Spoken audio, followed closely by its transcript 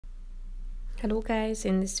Hello guys,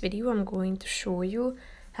 in this video I'm going to show you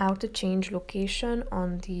how to change location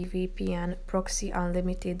on the VPN Proxy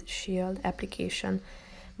Unlimited Shield application.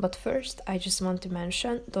 But first I just want to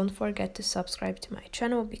mention, don't forget to subscribe to my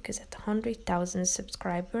channel because at 100,000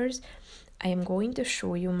 subscribers I am going to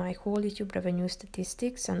show you my whole YouTube revenue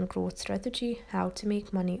statistics and growth strategy, how to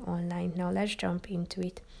make money online. Now let's jump into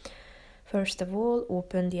it. First of all,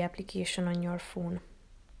 open the application on your phone.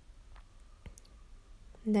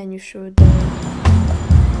 Then you should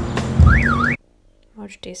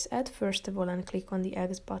watch this ad first of all and click on the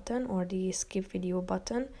X button or the skip video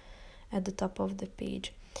button at the top of the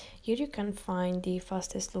page. Here you can find the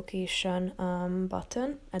fastest location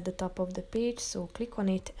button at the top of the page, so click on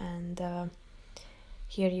it and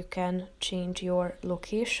here you can change your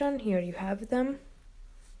location. Here you have them: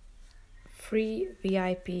 free,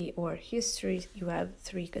 VIP or history. You have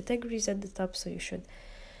 3 categories at the top, so you should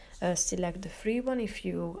select the free one if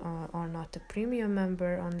you are not a premium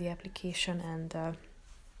member on the application, and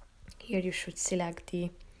here you should select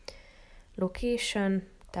the location,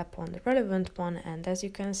 tap on the relevant one, and as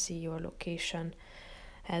you can see your location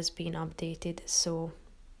has been updated. So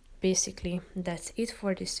basically that's it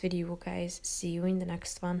for this video guys. See you in the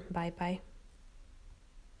next one. Bye bye.